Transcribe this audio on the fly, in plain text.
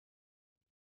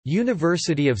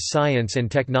University of Science and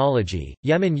Technology,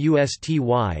 Yemen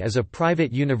USTY is a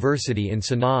private university in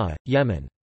Sana'a, Yemen.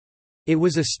 It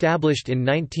was established in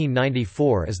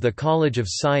 1994 as the College of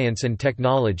Science and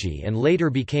Technology and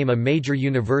later became a major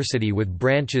university with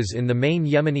branches in the main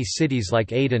Yemeni cities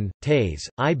like Aden, Taiz,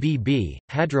 Ibb,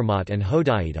 Hadramaut and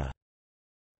Hodeidah.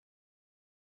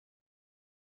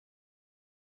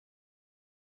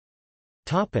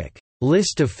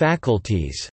 List of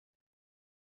faculties.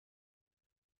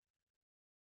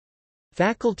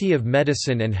 Faculty of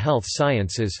Medicine and Health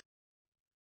Sciences,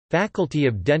 Faculty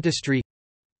of Dentistry,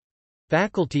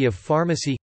 Faculty of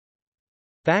Pharmacy,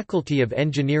 Faculty of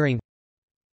Engineering,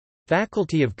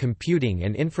 Faculty of Computing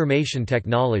and Information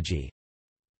Technology,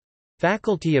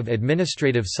 Faculty of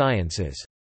Administrative Sciences,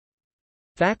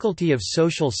 Faculty of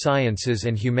Social Sciences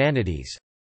and Humanities,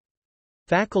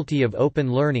 Faculty of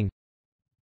Open Learning,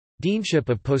 Deanship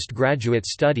of Postgraduate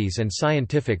Studies and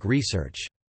Scientific Research.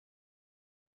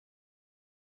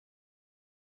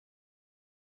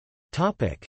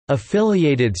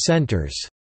 Affiliated centers.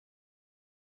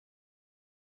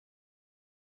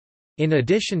 In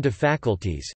addition to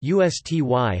faculties,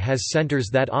 USTY has centers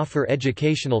that offer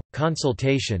educational,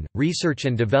 consultation, research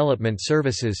and development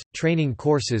services, training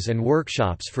courses and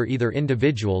workshops for either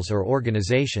individuals or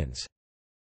organizations.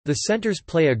 The centers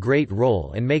play a great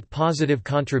role and make positive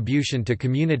contribution to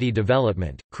community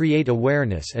development, create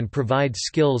awareness and provide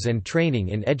skills and training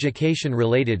in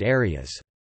education-related areas.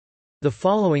 The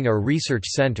following are research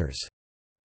centers.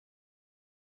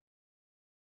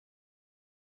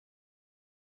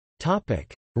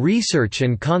 Research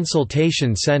and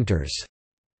consultation centers.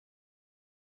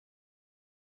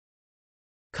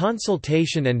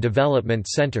 Consultation and Development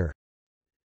Center,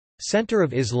 Center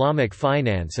of Islamic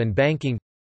Finance and Banking,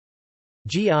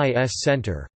 GIS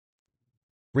Center,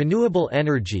 Renewable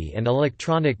Energy and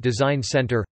Electronic Design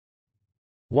Center,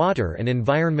 Water and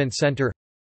Environment Center,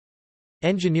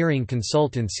 Engineering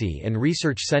Consultancy and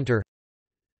Research Center,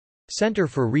 Center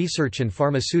for Research and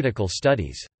Pharmaceutical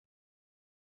Studies.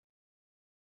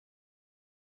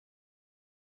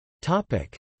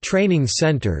 Training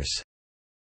centers.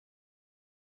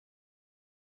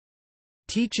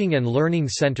 Teaching and Learning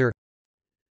Center,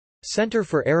 Center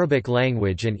for Arabic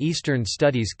Language and Eastern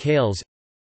Studies CALES,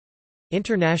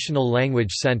 International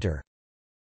Language Center,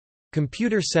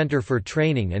 Computer Center for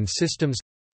Training and Systems,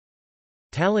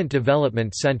 Talent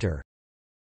Development Center,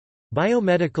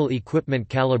 Biomedical Equipment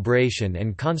Calibration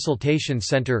and Consultation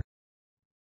Center,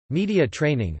 Media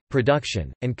Training,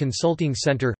 Production, and Consulting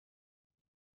Center,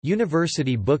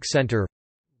 University Book Center,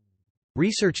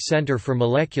 Research Center for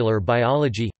Molecular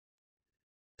Biology,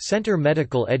 Center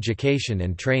Medical Education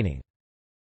and Training.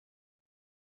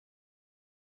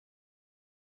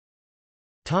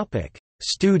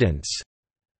 Students.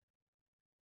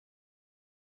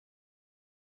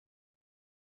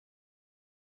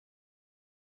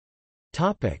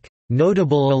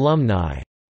 Notable alumni.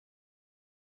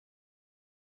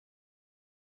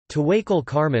 Tawakkol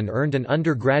Karman earned an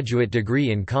undergraduate degree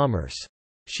in commerce.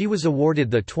 She was awarded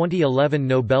the 2011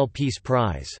 Nobel Peace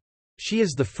Prize. She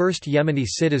is the first Yemeni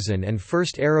citizen and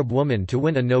first Arab woman to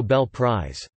win a Nobel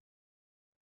Prize.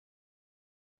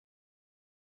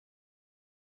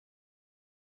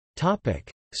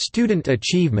 Student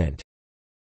achievement.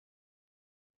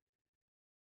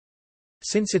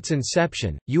 Since its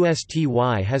inception,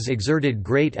 USTY has exerted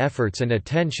great efforts and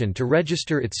attention to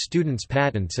register its students'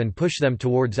 patents and push them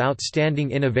towards outstanding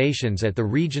innovations at the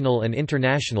regional and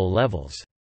international levels.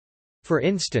 For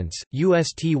instance,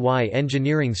 USTY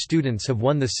engineering students have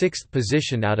won the 6th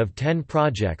position out of 10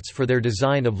 projects for their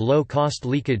design of low-cost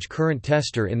leakage current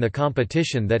tester in the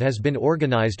competition that has been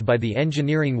organized by the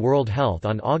Engineering World Health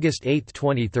on August 8,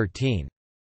 2013.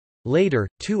 Later,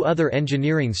 2 other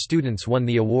engineering students won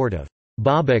the award of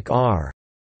Babak R.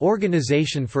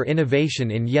 Organization for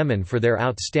Innovation in Yemen for their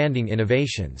outstanding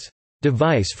innovations.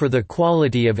 Device for the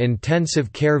quality of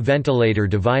intensive care ventilator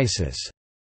devices.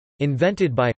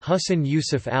 Invented by Hussein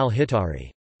Yusuf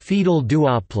al-Hitari. Fetal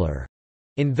Doppler.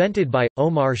 Invented by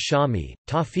Omar Shami,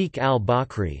 Tawfiq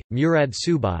al-Bakri, Murad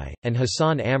Subai, and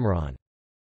Hassan Amran.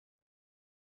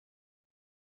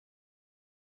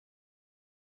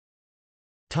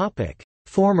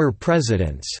 Former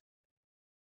presidents.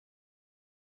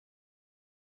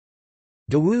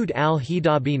 Dawood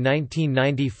al-Hidabi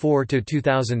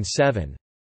 1994–2007,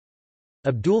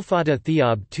 Abdulfatah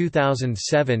Thiab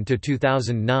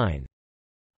 2007–2009,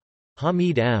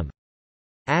 Hamid M.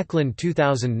 Aklan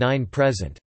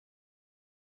 2009–present.